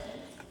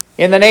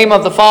In the name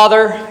of the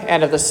Father,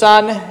 and of the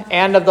Son,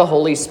 and of the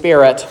Holy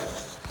Spirit.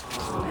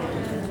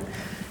 Amen.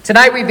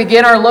 Tonight we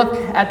begin our look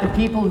at the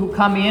people who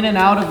come in and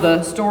out of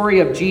the story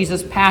of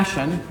Jesus'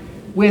 Passion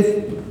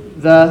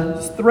with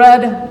the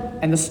thread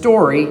and the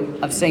story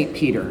of St.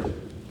 Peter.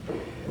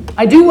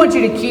 I do want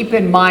you to keep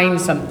in mind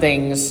some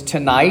things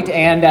tonight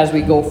and as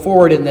we go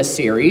forward in this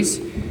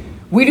series.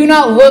 We do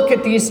not look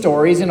at these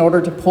stories in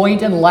order to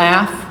point and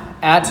laugh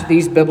at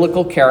these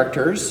biblical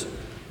characters,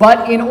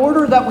 but in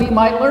order that we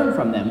might learn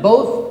from them,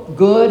 both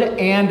good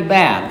and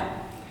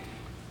bad.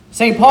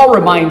 St. Paul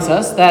reminds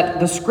us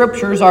that the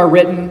scriptures are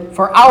written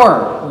for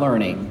our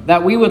learning,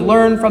 that we would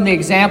learn from the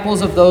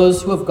examples of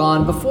those who have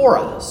gone before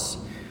us.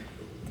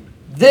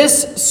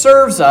 This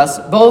serves us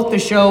both to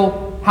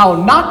show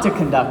how not to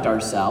conduct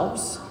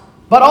ourselves,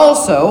 but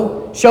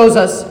also shows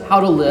us how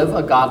to live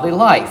a godly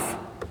life.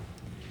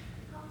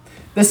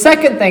 The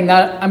second thing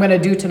that I'm going to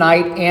do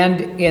tonight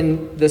and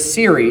in the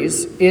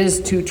series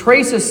is to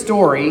trace a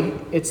story,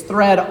 its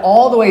thread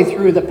all the way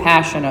through the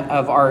passion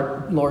of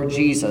our Lord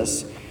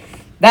Jesus.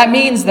 That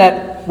means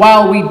that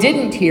while we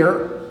didn't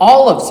hear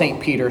all of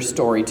St. Peter's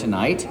story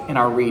tonight in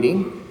our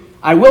reading,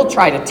 I will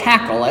try to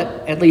tackle it,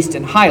 at least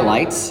in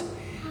highlights.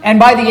 And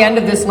by the end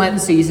of this Lenten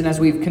season, as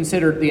we've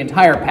considered the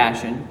entire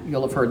passion,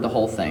 you'll have heard the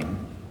whole thing.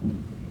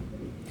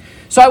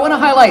 So I want to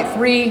highlight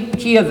three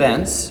key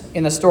events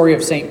in the story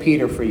of St.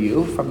 Peter for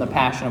you from the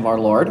Passion of our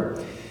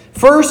Lord.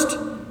 First,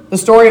 the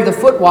story of the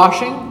foot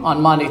washing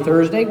on Maundy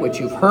Thursday, which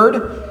you've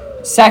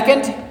heard.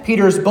 Second,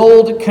 Peter's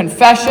bold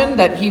confession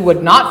that he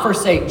would not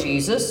forsake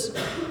Jesus.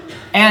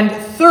 And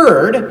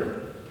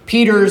third,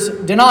 Peter's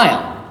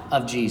denial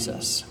of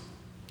Jesus.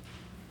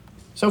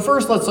 So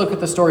first, let's look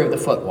at the story of the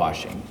foot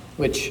washing,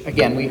 which,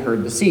 again, we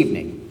heard this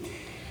evening.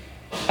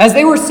 As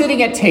they were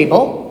sitting at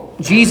table,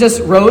 Jesus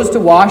rose to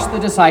wash the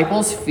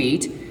disciples'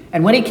 feet,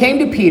 and when he came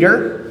to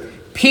Peter,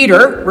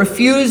 Peter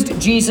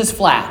refused Jesus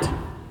flat.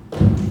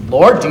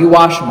 "Lord, do you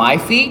wash my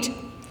feet?"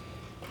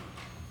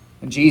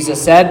 And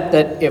Jesus said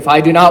that if I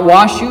do not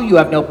wash you, you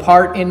have no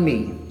part in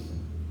me.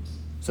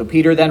 So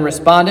Peter then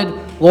responded,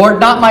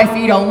 "Lord, not my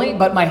feet only,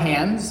 but my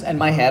hands and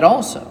my head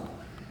also."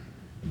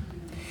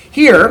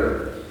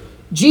 Here,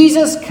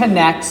 Jesus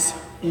connects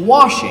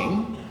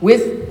washing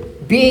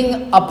with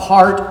being a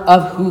part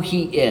of who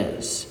he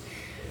is.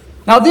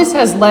 Now, this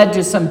has led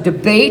to some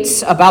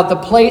debates about the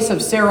place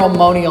of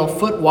ceremonial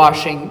foot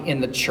washing in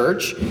the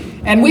church,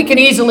 and we can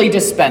easily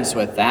dispense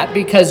with that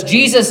because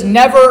Jesus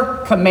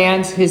never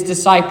commands his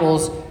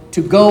disciples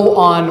to go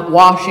on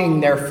washing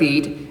their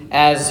feet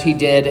as he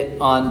did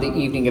on the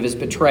evening of his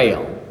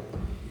betrayal.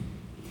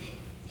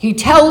 He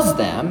tells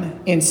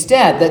them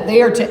instead that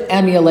they are to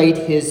emulate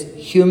his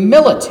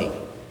humility,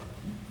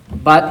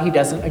 but he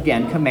doesn't,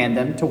 again, command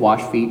them to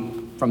wash feet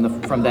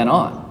from then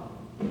on.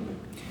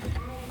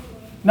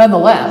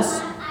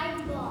 Nonetheless,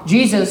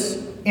 Jesus,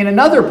 in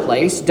another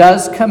place,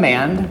 does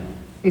command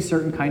a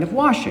certain kind of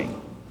washing.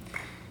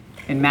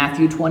 In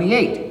Matthew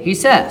 28, he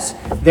says,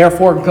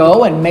 "Therefore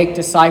go and make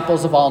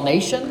disciples of all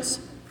nations,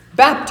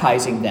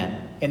 baptizing them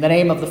in the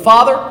name of the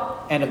Father,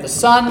 and of the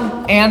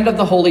Son, and of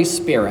the Holy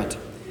Spirit."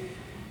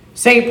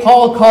 St.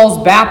 Paul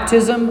calls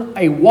baptism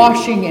a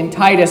washing in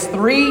Titus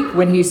 3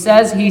 when he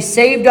says he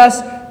saved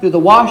us through the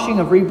washing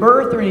of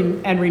rebirth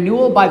and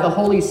renewal by the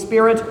Holy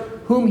Spirit,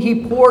 whom he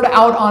poured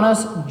out on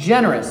us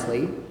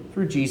generously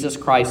through Jesus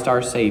Christ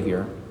our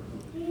Savior.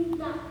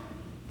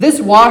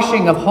 This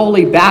washing of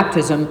holy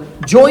baptism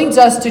joins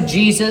us to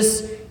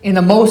Jesus in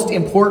the most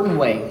important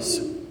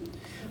ways.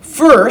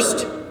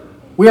 First,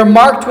 we are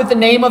marked with the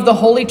name of the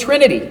Holy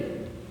Trinity.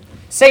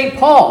 St.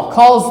 Paul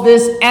calls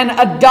this an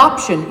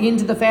adoption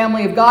into the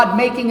family of God,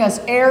 making us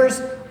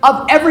heirs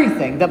of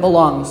everything that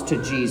belongs to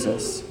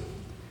Jesus.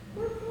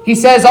 He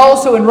says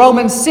also in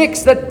Romans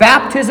 6 that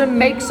baptism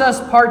makes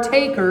us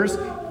partakers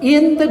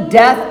in the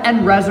death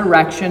and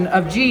resurrection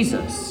of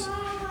Jesus.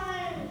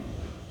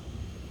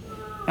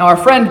 Now, our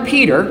friend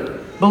Peter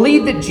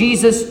believed that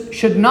Jesus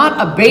should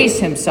not abase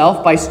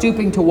himself by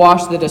stooping to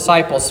wash the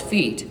disciples'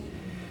 feet.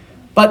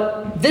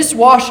 But this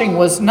washing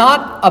was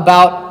not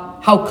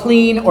about how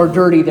clean or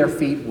dirty their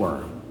feet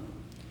were.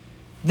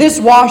 This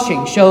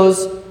washing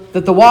shows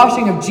that the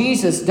washing of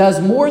Jesus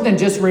does more than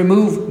just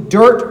remove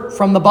dirt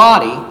from the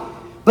body,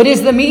 but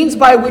is the means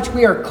by which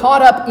we are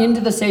caught up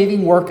into the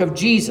saving work of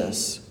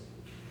Jesus.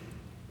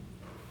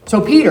 So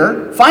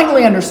Peter,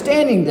 finally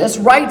understanding this,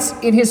 writes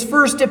in his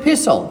first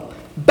epistle,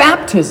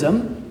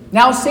 "Baptism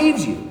now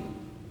saves you,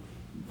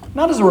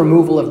 not as a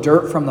removal of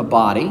dirt from the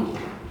body,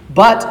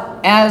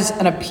 but as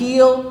an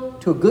appeal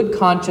to a good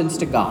conscience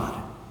to God."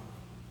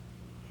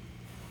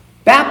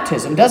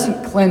 Baptism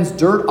doesn't cleanse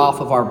dirt off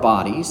of our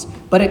bodies,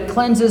 but it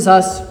cleanses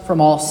us from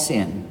all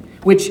sin,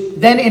 which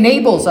then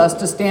enables us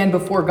to stand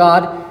before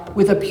God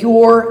with a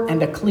pure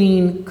and a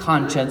clean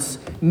conscience,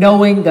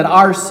 knowing that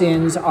our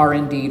sins are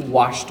indeed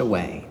washed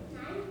away.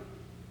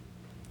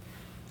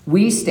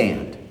 We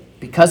stand,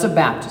 because of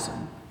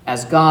baptism,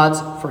 as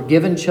God's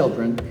forgiven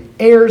children,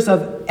 heirs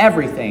of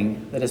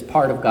everything that is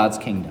part of God's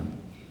kingdom.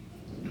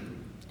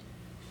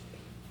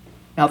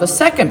 Now, the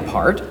second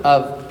part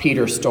of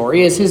Peter's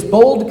story is his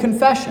bold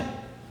confession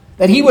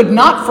that he would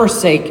not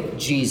forsake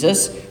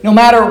Jesus no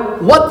matter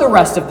what the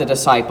rest of the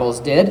disciples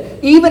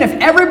did. Even if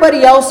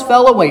everybody else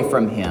fell away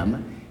from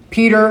him,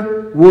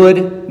 Peter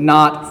would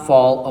not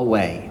fall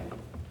away.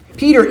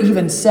 Peter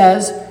even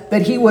says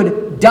that he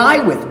would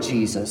die with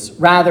Jesus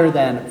rather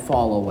than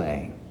fall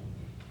away.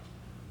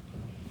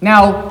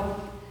 Now,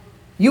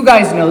 you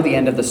guys know the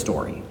end of the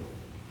story.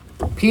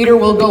 Peter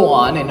will go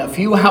on in a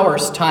few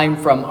hours' time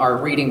from our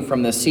reading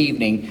from this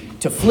evening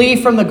to flee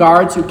from the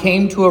guards who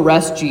came to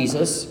arrest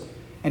Jesus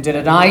and to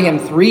deny him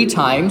 3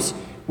 times,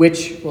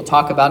 which we'll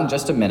talk about in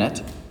just a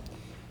minute.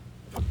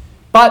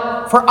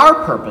 But for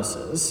our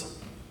purposes,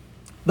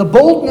 the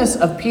boldness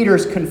of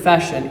Peter's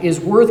confession is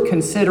worth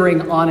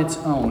considering on its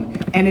own,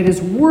 and it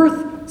is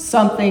worth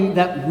something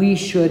that we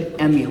should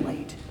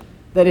emulate.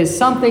 That is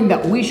something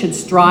that we should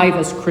strive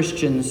as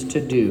Christians to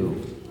do.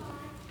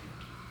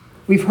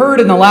 We've heard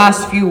in the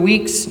last few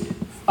weeks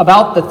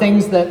about the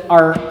things that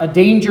are a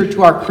danger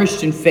to our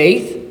Christian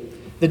faith.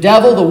 The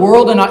devil, the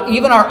world, and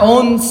even our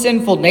own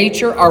sinful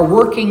nature are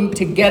working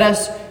to get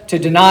us to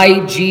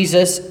deny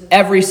Jesus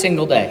every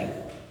single day.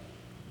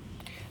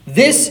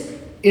 This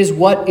is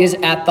what is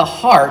at the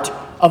heart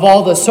of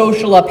all the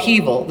social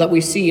upheaval that we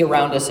see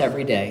around us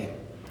every day.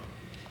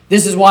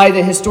 This is why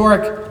the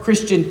historic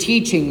Christian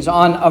teachings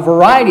on a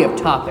variety of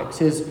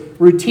topics is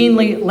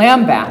routinely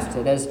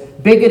lambasted as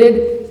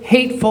bigoted,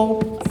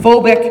 hateful,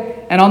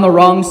 phobic, and on the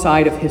wrong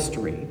side of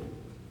history.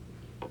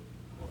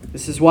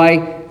 This is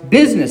why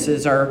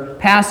businesses are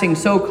passing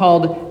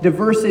so-called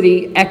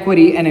diversity,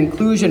 equity, and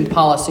inclusion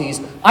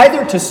policies,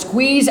 either to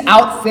squeeze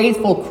out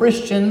faithful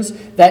Christians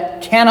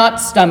that cannot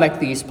stomach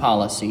these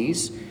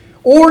policies,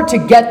 or to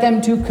get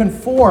them to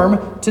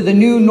conform to the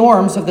new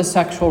norms of the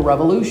sexual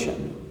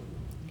revolution.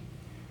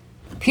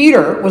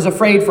 Peter was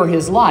afraid for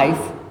his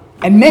life,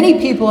 and many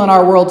people in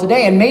our world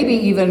today, and maybe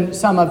even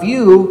some of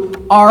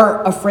you,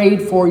 are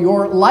afraid for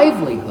your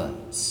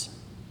livelihoods.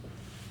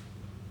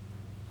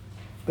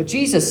 But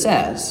Jesus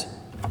says,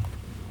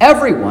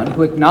 "Everyone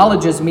who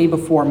acknowledges me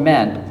before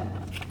men,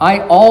 I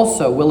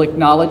also will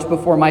acknowledge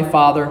before my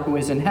Father who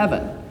is in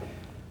heaven.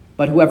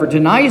 But whoever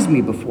denies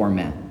me before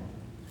men,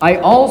 I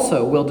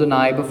also will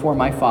deny before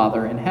my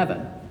Father in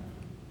heaven."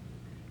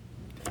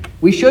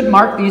 We should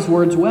mark these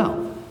words well.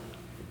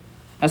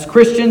 As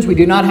Christians, we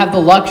do not have the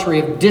luxury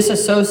of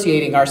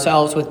disassociating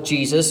ourselves with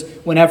Jesus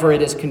whenever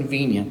it is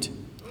convenient.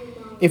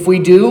 If we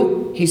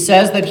do, he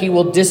says that he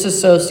will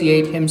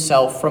disassociate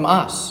himself from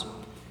us.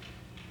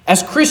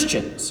 As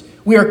Christians,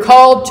 we are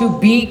called to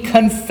be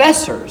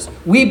confessors.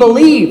 We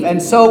believe,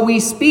 and so we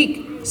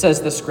speak,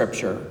 says the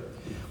Scripture.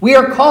 We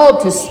are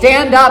called to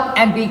stand up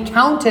and be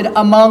counted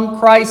among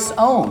Christ's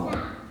own.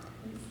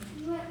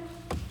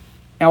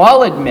 Now,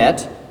 I'll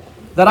admit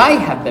that I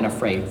have been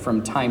afraid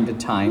from time to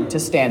time to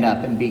stand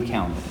up and be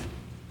counted.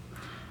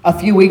 A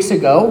few weeks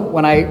ago,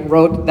 when I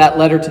wrote that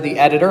letter to the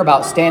editor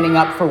about standing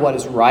up for what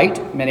is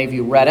right, many of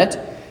you read it,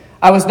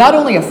 I was not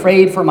only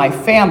afraid for my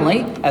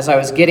family as I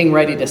was getting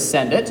ready to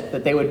send it,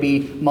 that they would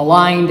be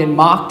maligned and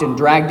mocked and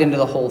dragged into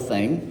the whole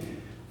thing,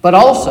 but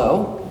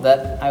also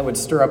that I would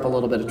stir up a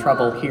little bit of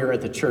trouble here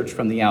at the church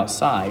from the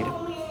outside.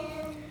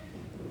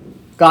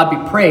 God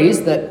be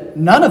praised that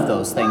none of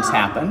those things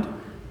happened,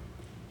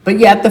 but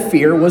yet the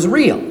fear was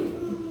real.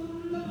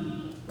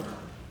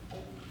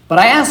 But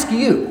I ask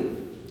you,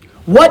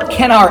 what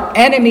can our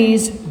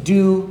enemies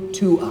do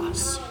to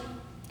us?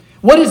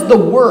 What is the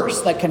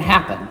worst that can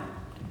happen?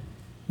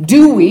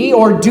 Do we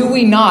or do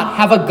we not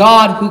have a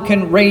God who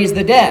can raise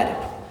the dead?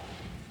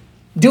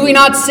 Do we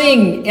not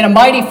sing "In a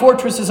mighty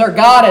fortress is our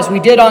God" as we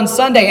did on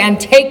Sunday, "And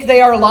take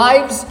they our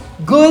lives,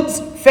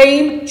 goods,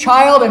 fame,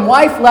 child, and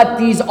wife, let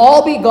these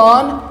all be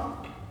gone.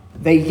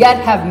 They yet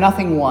have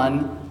nothing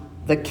won.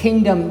 The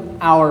kingdom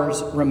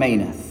ours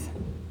remaineth."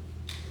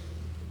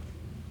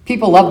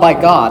 People loved by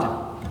God,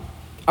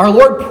 our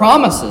Lord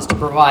promises to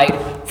provide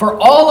for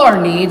all our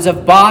needs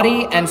of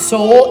body and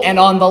soul, and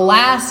on the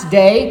last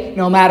day,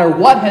 no matter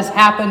what has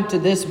happened to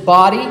this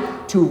body,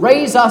 to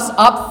raise us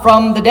up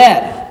from the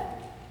dead.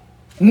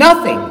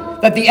 Nothing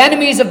that the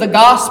enemies of the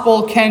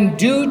gospel can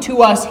do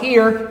to us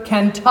here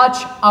can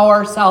touch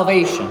our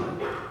salvation.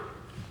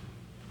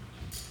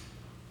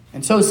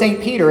 And so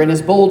St. Peter, in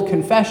his bold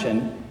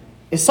confession,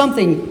 is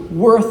something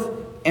worth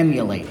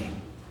emulating.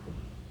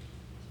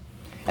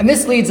 And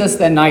this leads us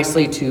then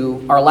nicely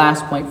to our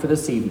last point for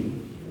this evening.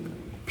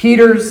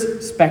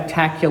 Peter's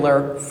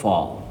spectacular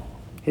fall,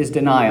 his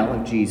denial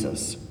of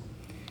Jesus.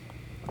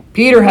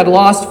 Peter had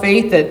lost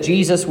faith that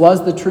Jesus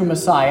was the true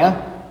Messiah,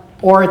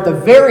 or at the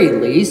very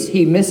least,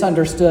 he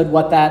misunderstood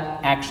what that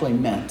actually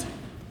meant.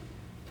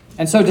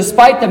 And so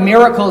despite the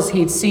miracles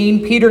he'd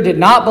seen, Peter did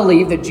not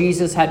believe that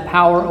Jesus had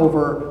power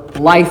over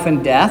life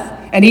and death.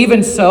 And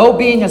even so,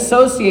 being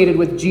associated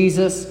with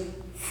Jesus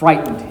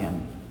frightened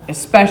him,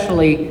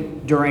 especially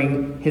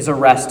during his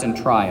arrest and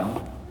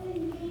trial.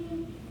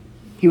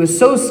 He was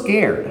so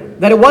scared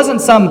that it wasn't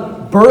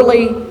some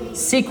burly,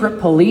 secret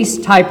police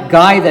type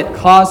guy that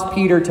caused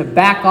Peter to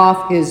back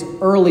off his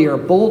earlier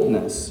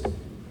boldness.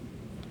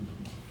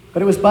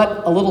 But it was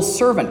but a little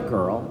servant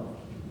girl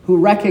who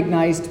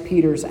recognized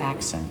Peter's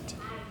accent.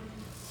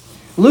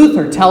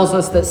 Luther tells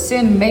us that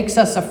sin makes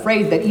us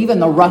afraid that even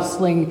the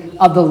rustling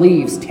of the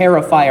leaves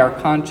terrify our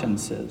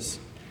consciences.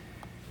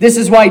 This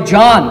is why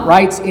John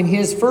writes in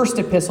his first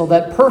epistle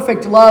that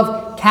perfect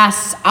love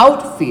casts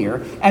out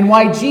fear, and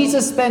why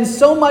Jesus spends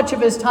so much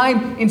of his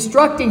time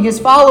instructing his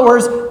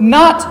followers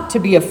not to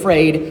be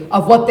afraid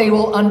of what they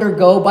will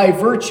undergo by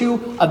virtue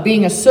of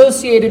being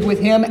associated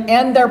with him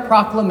and their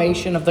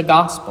proclamation of the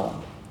gospel.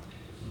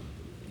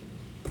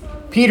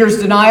 Peter's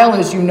denial,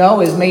 as you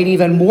know, is made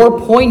even more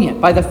poignant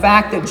by the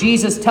fact that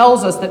Jesus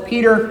tells us that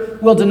Peter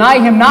will deny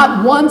him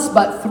not once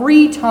but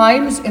 3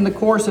 times in the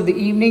course of the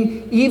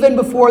evening, even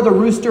before the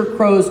rooster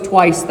crows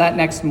twice that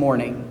next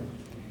morning.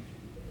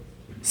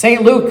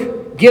 St.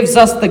 Luke gives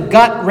us the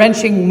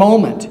gut-wrenching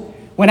moment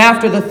when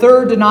after the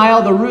 3rd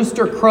denial the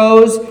rooster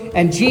crows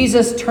and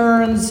Jesus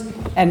turns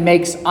and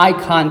makes eye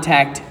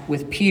contact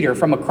with Peter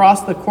from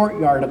across the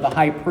courtyard of the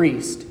high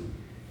priest.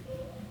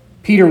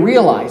 Peter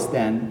realized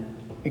then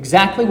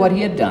exactly what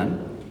he had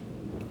done,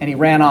 and he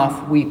ran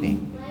off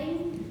weeping.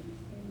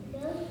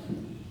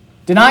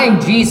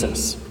 Denying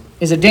Jesus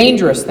is a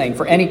dangerous thing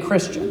for any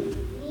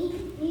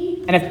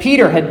Christian. And if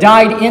Peter had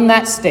died in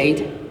that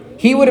state,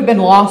 he would have been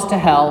lost to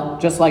hell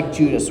just like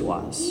Judas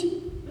was.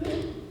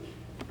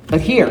 But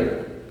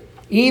here,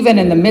 even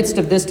in the midst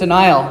of this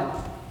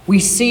denial, we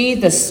see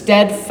the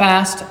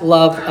steadfast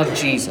love of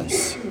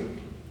Jesus.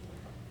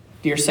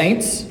 Dear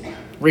saints,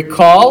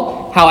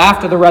 recall how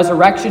after the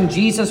resurrection,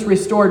 Jesus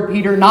restored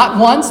Peter not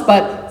once,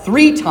 but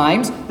 3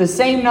 times, the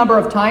same number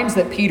of times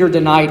that Peter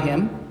denied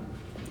him.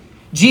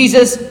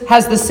 Jesus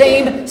has the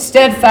same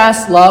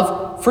steadfast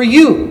love for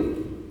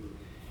you.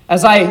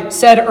 As I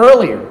said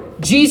earlier,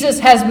 Jesus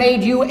has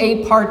made you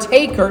a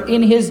partaker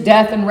in his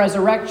death and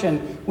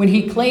resurrection when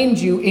he claimed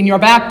you in your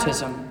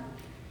baptism.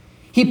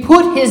 He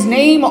put his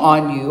name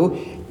on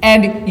you,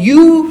 and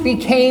you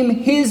became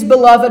his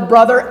beloved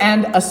brother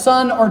and a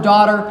son or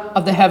daughter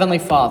of the Heavenly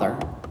Father.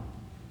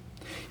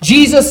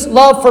 Jesus'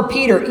 love for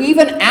Peter,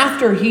 even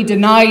after he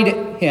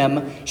denied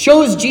him,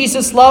 shows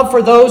Jesus' love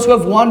for those who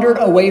have wandered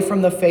away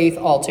from the faith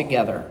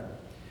altogether.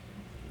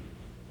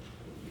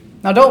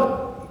 Now,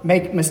 don't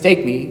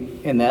mistake me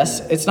in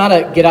this. It's not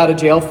a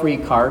get-out-of-jail-free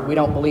card. We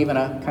don't believe in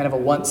a kind of a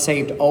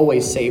once-saved,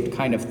 always-saved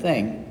kind of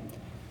thing.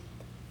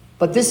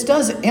 But this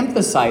does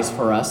emphasize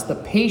for us the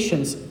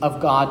patience of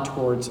God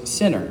towards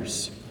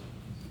sinners.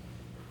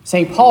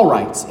 St. Paul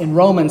writes in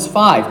Romans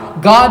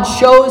 5, God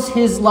shows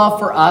his love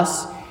for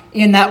us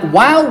in that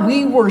while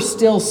we were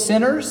still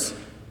sinners,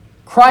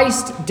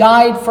 Christ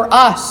died for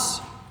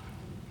us.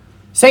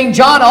 St.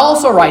 John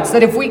also writes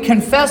that if we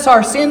confess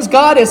our sins,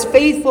 God is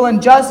faithful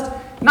and just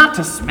not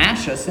to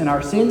smash us in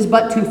our sins,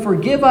 but to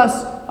forgive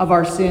us of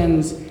our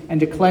sins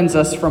and to cleanse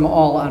us from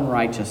all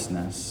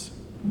unrighteousness.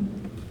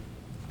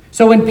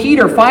 So when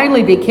Peter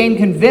finally became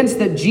convinced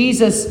that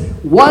Jesus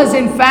was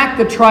in fact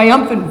the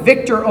triumphant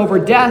victor over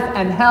death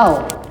and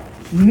hell,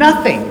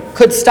 nothing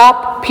could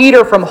stop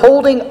Peter from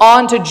holding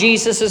on to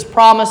Jesus'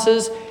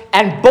 promises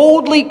and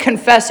boldly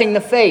confessing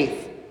the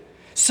faith.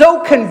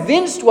 So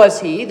convinced was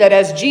he that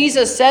as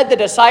Jesus said the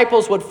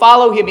disciples would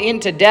follow him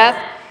into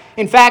death,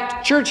 in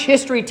fact, church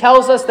history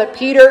tells us that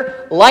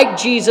Peter, like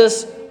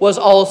Jesus, was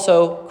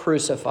also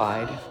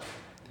crucified.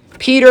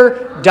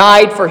 Peter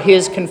died for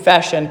his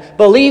confession,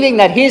 believing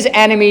that his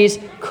enemies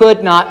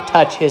could not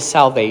touch his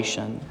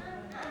salvation.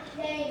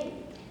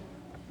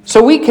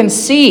 So we can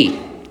see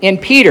in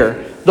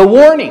Peter the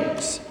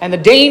warnings and the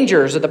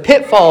dangers of the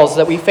pitfalls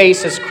that we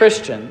face as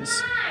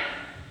Christians.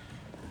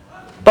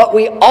 But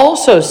we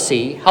also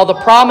see how the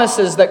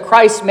promises that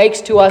Christ makes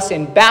to us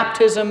in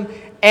baptism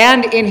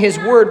and in his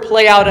word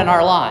play out in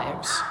our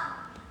lives.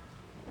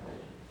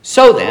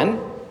 So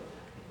then,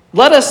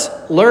 let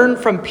us learn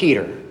from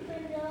Peter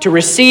to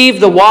receive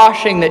the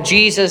washing that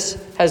Jesus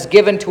has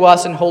given to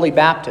us in holy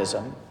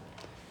baptism,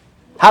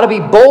 how to be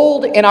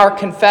bold in our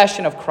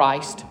confession of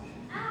Christ,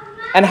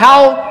 and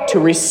how to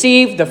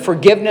receive the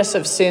forgiveness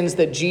of sins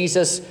that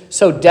Jesus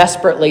so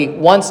desperately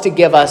wants to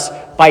give us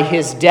by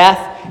his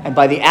death and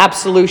by the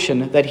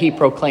absolution that he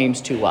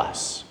proclaims to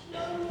us.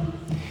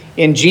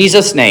 In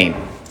Jesus'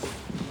 name.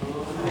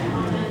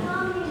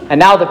 And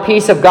now the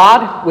peace of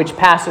God, which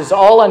passes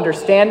all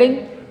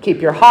understanding,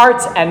 keep your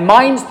hearts and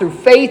minds through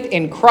faith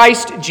in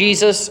Christ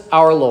Jesus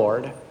our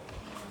Lord.